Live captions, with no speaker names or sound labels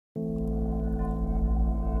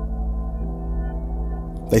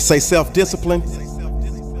They say self-discipline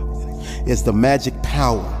is the magic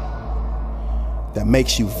power that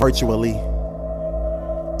makes you virtually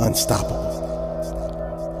unstoppable.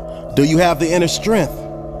 Do you have the inner strength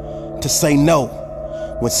to say no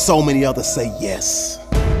when so many others say yes?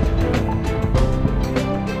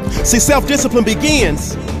 See, self-discipline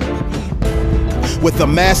begins with the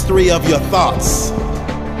mastery of your thoughts.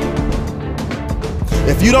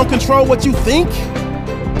 If you don't control what you think,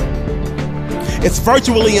 it's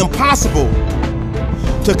virtually impossible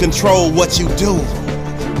to control what you do.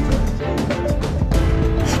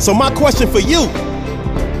 So my question for you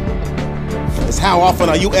is, how often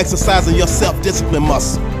are you exercising your self-discipline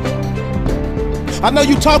muscle? I know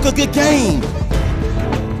you talk a good game,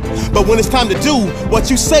 but when it's time to do what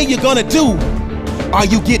you say you're gonna do, are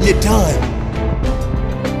you getting it done?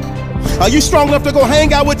 Are you strong enough to go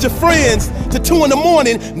hang out with your friends to 2 in the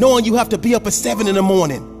morning knowing you have to be up at 7 in the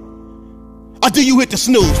morning? Or do you hit the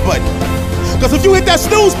snooze button? Because if you hit that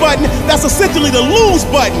snooze button, that's essentially the lose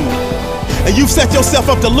button. And you've set yourself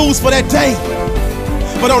up to lose for that day.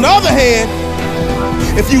 But on the other hand,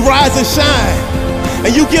 if you rise and shine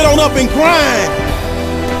and you get on up and grind,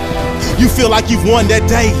 you feel like you've won that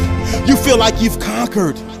day. You feel like you've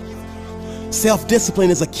conquered.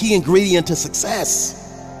 Self-discipline is a key ingredient to success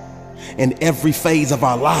in every phase of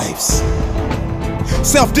our lives.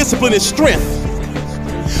 Self-discipline is strength.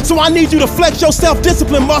 So I need you to flex your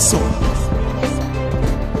self-discipline muscle.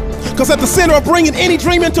 Because at the center of bringing any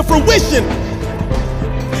dream into fruition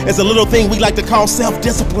is a little thing we like to call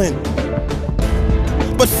self-discipline.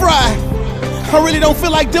 But Fry, I really don't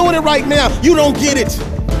feel like doing it right now. You don't get it.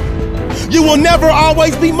 You will never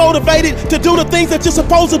always be motivated to do the things that you're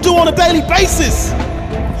supposed to do on a daily basis.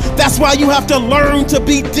 That's why you have to learn to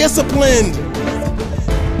be disciplined.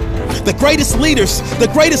 The greatest leaders, the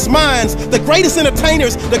greatest minds, the greatest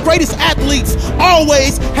entertainers, the greatest athletes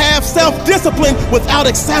always have self-discipline without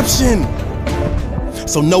exception.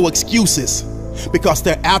 So no excuses, because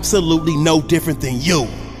they're absolutely no different than you.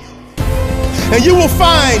 And you will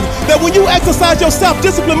find that when you exercise your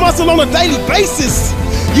self-discipline muscle on a daily basis,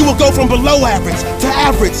 you will go from below average to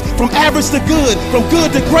average, from average to good, from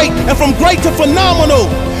good to great, and from great to phenomenal.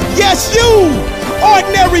 Yes, you!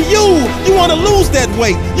 Ordinary you want to lose that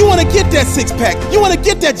weight. You want to get that six-pack. You want to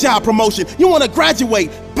get that job promotion. You want to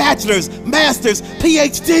graduate, bachelor's, master's,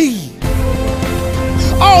 PhD.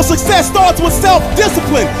 All success starts with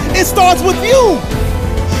self-discipline. It starts with you.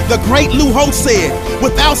 The great Lou Holtz said,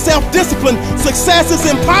 without self-discipline, success is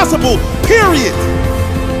impossible, period.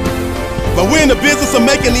 But we're in the business of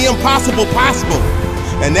making the impossible possible.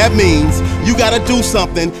 And that means you gotta do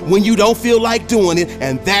something when you don't feel like doing it,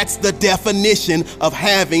 and that's the definition of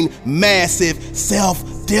having massive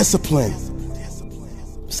self-discipline.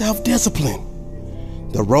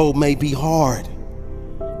 Self-discipline. The road may be hard,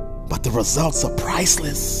 but the results are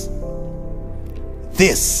priceless.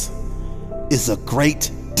 This is a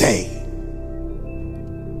great day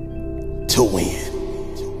to win.